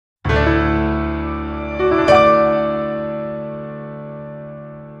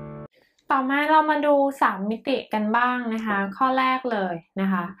ต่อมาเรามาดู3มิติกันบ้างนะคะข้อแรกเลยนะ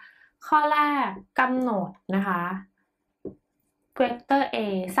คะข้อแรกกำหนดนะคะเวกเตอร์ A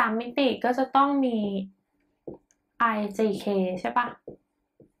 3มิติก็จะต้องมี i j k ใช่ปะ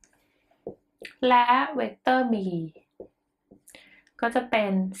และเวกเตอร์ B ก็จะเป็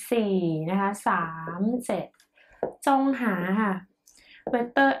น4นะคะ3 7จงหาค่ะเวก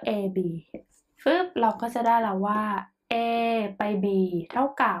เตอร์ AB เราก็จะได้แล้วว่า A ไป B เท่า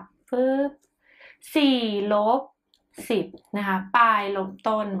กับ4 ลบ 10นะคะปลายลบ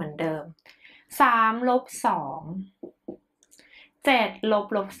ต้นเหมือนเดิม3 ลบ 2 7 ล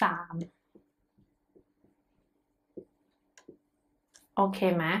บ 3โอเค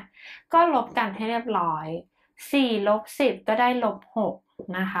ไหมก็ลบกันให้เรียบร้อย4 ลบ 10ก็ได้ลบ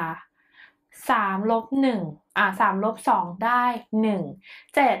 6นะคะ3 ลบ 13 ลบ 2ได้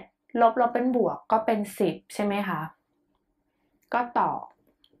1 7 ลบเป็นบวกก็เป็น10ใช่ไหมคะก็ตอบ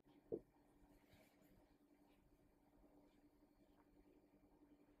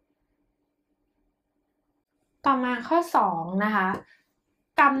ต่อมาข้อ2นะคะ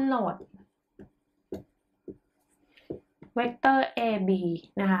กำหนดเวกเตอร์ AB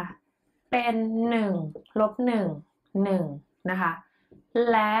นะคะเป็น1 ลบ 1 1นะคะ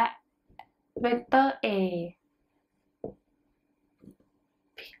และเวกเตอร์ A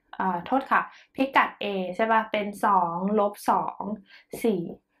โทษค่ะพิกัด A ใช่ป่ะเป็น2 ลบ 2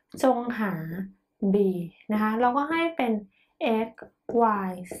 4จงหา B นะคะเราก็ให้เป็น x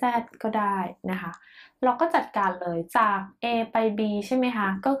y z ก็ได้นะคะเราก็จัดการเลยจาก A ไป B ใช่ไหมคะ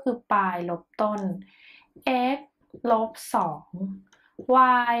ก็คือปลายลบต้น x ลบ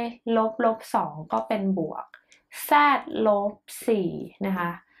 2 y ลบ 2ก็เป็นบวก z ลบ 4นะคะ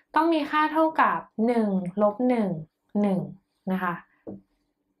ต้องมีค่าเท่ากับ1 ลบ 1 1นะคะ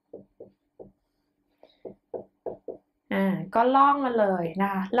ก็ล่องมาเลยนะ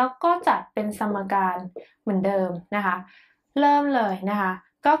คะแล้วก็จัดเป็นสมการเหมือนเดิมนะคะเริ่มเลยนะคะ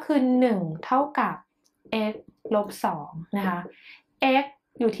ก็คือ1เท่ากับ x ลบ 2นะคะ x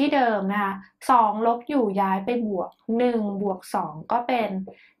อยู่ที่เดิมนะคะ2ลบอยู่ย้ายไปบวก1บวก2ก็เป็น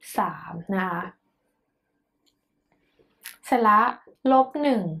3นะคะเสร็จแล้วลบ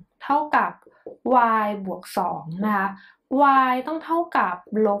1เท่ากับ y บวก2นะคะ y ต้องเท่ากับ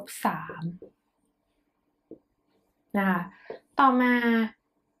ลบ3นะคะต่อมา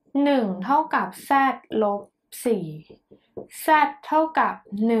1เท่ากับ z ลบ4 z เท่ากับ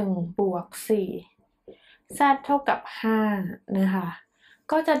1บวก4 z เท่ากับ5นะคะ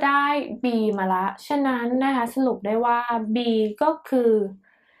ก็จะได้ b มาละฉะนั้นนะคะสรุปได้ว่า b ก็คือ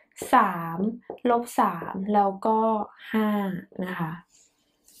3 ลบ 3แล้วก็5นะคะ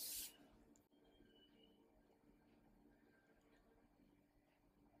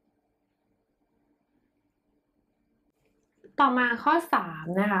ต่อมาข้อ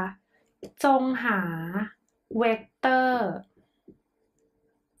3นะคะจงหาเวกเตอร์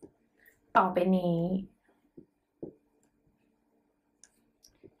ต่อไปนี้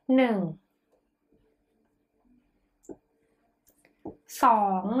1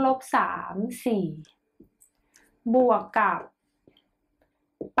 2 ลบ 3 4บวกกับ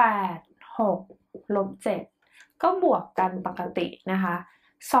8 6 ลบ 7ก็บวกกันปกตินะคะ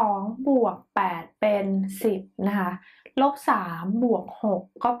2บวก8เป็น10นะคะลบ3บวก6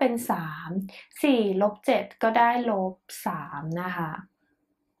ก็เป็น3 4ลบ7ก็ได้ลบ3นะคะ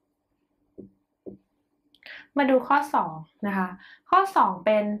มาดูข้อ2นะคะข้อ2เ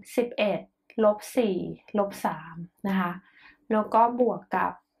ป็น11ลบ4ลบ3นะคะแล้วก็บวกกั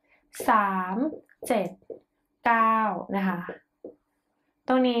บ3 7 9นะคะต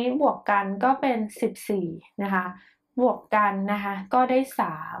รงนี้บวกกันก็เป็น14นะคะบวกกันนะคะก็ได้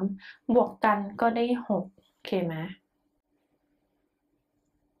3บวกกันก็ได้6โอเคไหม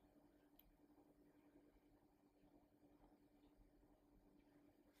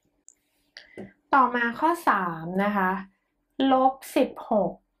ต่อมาข้อ3นะคะลบ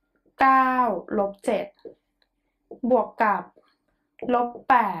16 9 ลบ 7บวกกับลบ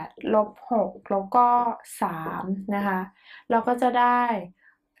8 ลบ 6แล้วก็3นะคะเราก็จะได้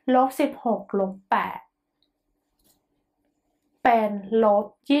ลบ16 ลบ 8เป็นลบ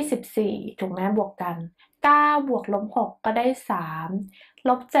24ถูกไหมบวกกัน9บวกลบ6ก็ได้3ล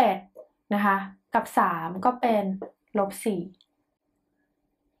บ7นะคะกับ3ก็เป็นลบ4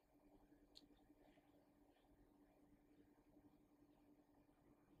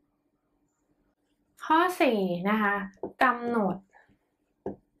ข้อ4นะคะกำหนด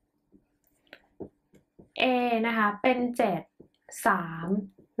A นะคะเป็น7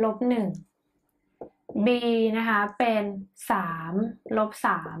 3 ลบ 1 B นะคะเป็น3 ลบ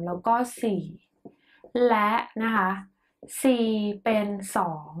 3แล้วก็4และนะคะ c เป็น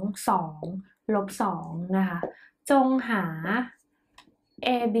2 ลบ2นะคะจงหา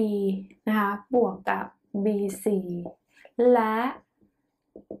ab นะคะบวกกับ bc และ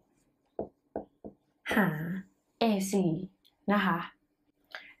หา ac นะคะ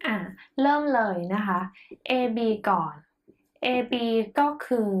เริ่มเลยนะคะ ab ก่อน ab ก็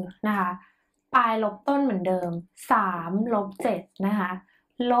คือนะคะปลายลบต้นเหมือนเดิม3 ลบ 7นะคะ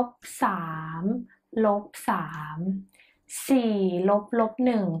ลบ3 ลบ3 4 ลบ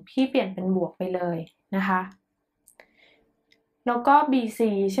1พี่เปลี่ยนเป็นบวกไปเลยนะคะแล้วก็ bc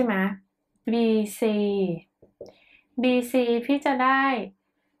ใช่ไหม bc พี่จะได้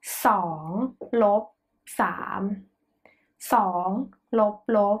2 ลบ3 2 ล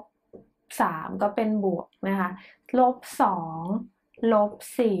บ3ก็เป็นบวกนะคะลบ2 ลบ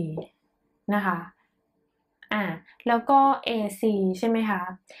4นะคะแล้วก็ ac ใช่ไหมคะ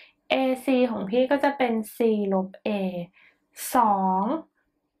ac ของพี่ก็จะเป็น c ลบ a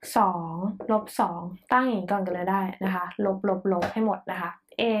 2 ลบ2ตั้งอย่างนี้ก่อนกันเลยได้นะคะลบให้หมดนะคะ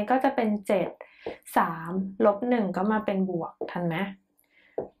a ก็จะเป็น7 3 ลบ1ก็มาเป็นบวกทันไหม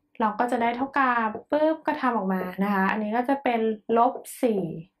เราก็จะได้เท่ากับปุ๊บก็ทำออกมานะคะอันนี้ก็จะเป็นลบ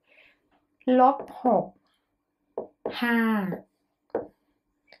4 ลบ6 5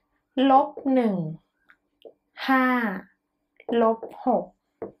 ลบ1 5 ลบ6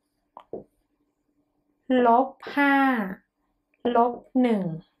 ลบ5 ลบ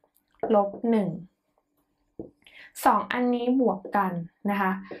1 ลบ1 2อันนี้บวกกันนะค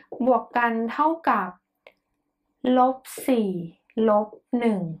ะบวกกันเท่ากับลบ4 ลบ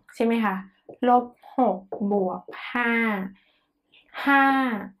1ใช่ไหมคะลบ6 บวก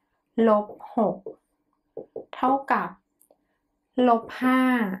5 ลบ6เท่ากับลบ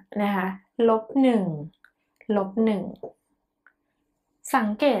5นะคะลบ1 ลบ1สัง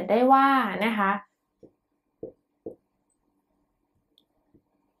เกตได้ว่านะคะ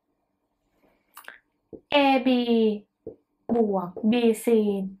AB บวก BC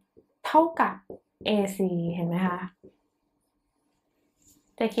เท่ากับ AC เห็นไหมคะ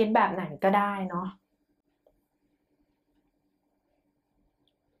จะคิดแบบไหนก็ได้เนาะ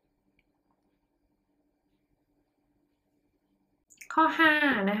ข้อ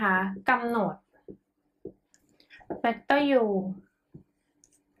5นะคะกำหนดเวกเตอร์ u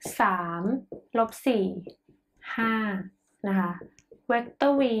 3 ลบ4 5นะคะเวกเตอ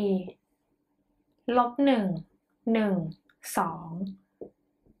ร์ v ลบ1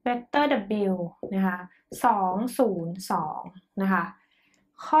 2เวกเตอร์ w นะคะ2 0 2นะคะ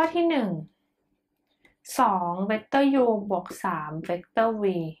ข้อที่2เวกเตอร์ u บวก3เวกเตอร์ v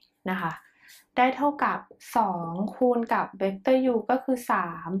นะคะได้เท่ากับ2คูณกับเวกเตอร์ u ก็คือ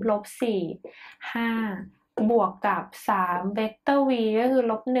3 ลบ4 5บวกกับ3เวกเตอร์ v ก็คือ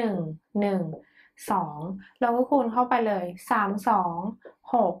ลบ1 2เราก็คูณเข้าไปเลย3 2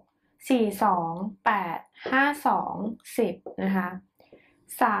 6 4 2 8 5 2 10นะคะ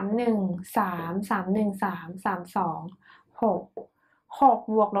3 1 3 3 1 3 3 2 6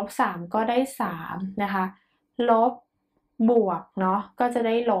 บวกลบ3ก็ได้3นะคะลบบวกเนาะก็จะไ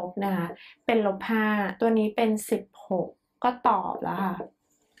ด้ลบนะคะเป็นลบ5ตัวนี้เป็น16ก็ตอบแล้วค่ะ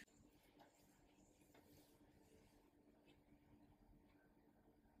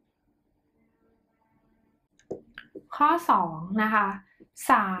ข้อ2นะคะ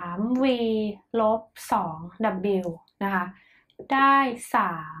3v ลบ2w นะคะได้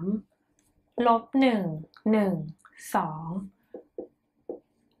3 ลบ1 1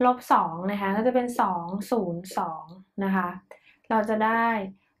 2 ลบ2นะคะก็จะเป็น2 0 2นะคะเราจะได้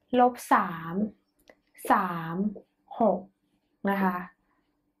ลบ3 3 6นะคะ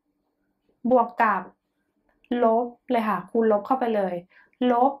บวกกับลบเลยค่ะคูณลบเข้าไปเลย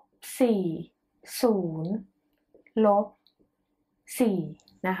ลบ4 0 ลบ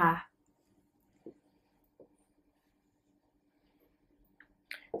4นะคะ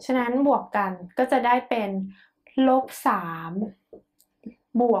ฉะนั้นบวกกันก็จะได้เป็นลบ3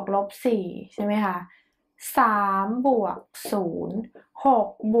บวกลบ4ใช่ไหมคะ3บวก0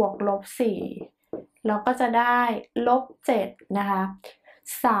 6บวกลบ4แล้วก็จะได้ลบ7นะคะ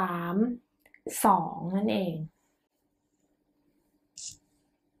3 2นั่นเอง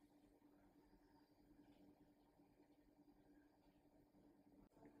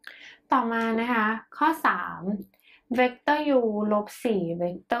ต่อมานะคะข้อ3เวกเตอร์ u ลบ4เว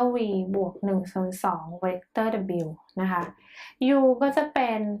กเตอร์ v บวก1ส่วน2เวกเตอร์ w นะคะ u ก็จะเป็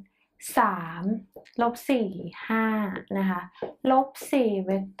น3 ลบ4 5นะคะลบ4เ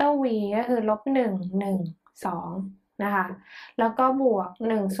วกเตอร์ v ก็คือลบ1 1 2นะคะแล้วก็บวก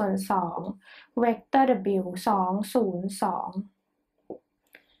1ส่วน2เวกเตอร์ w 2 0 2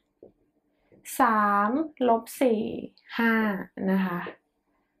 3 ลบ 4 5นะคะ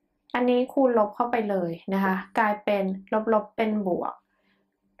อันนี้คูณลบเข้าไปเลยนะคะกลายเป็นลบเป็นบวก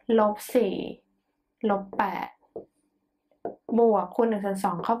ลบ 4 ลบ 8 บวกคูณ1 ส่วน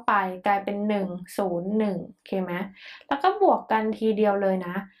 2เข้าไปกลายเป็น1 0 1โอเคไหมแล้วก็บวกกันทีเดียวเลยน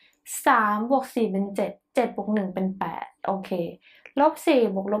ะ3 บวก 4 เป็น 7 7 บวก 1 เป็น 8โอเคลบ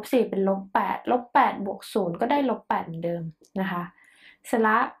 4 บวกลบ 4 เป็นลบ 8 ลบ 8 บวก 0 ก็ได้ลบ 8เหมือนเดิมนะคะเสร็จล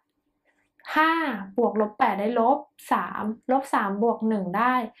ะ5 บวกลบ 8 ได้ลบ 3 ลบ 3 บวก 1 ไ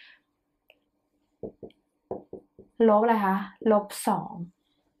ด้ลบอะไรคะลบ 2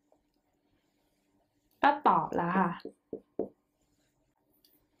ก็ตอบแล้วค่ะ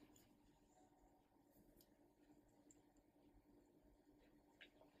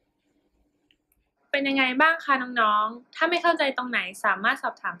เป็นยังไงบ้างคะน้องๆ ถ้าไม่เข้าใจตรงไหนสามารถสอ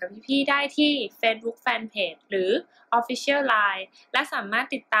บถามกับพี่ๆได้ที่ Facebook Fanpage หรือ Official Line และสามารถ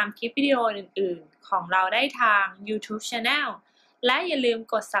ติดตามคลิปวิดีโออื่นๆของเราได้ทาง YouTube Channel และอย่าลืม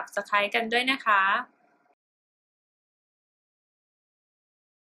กด Subscribe กันด้วยนะคะ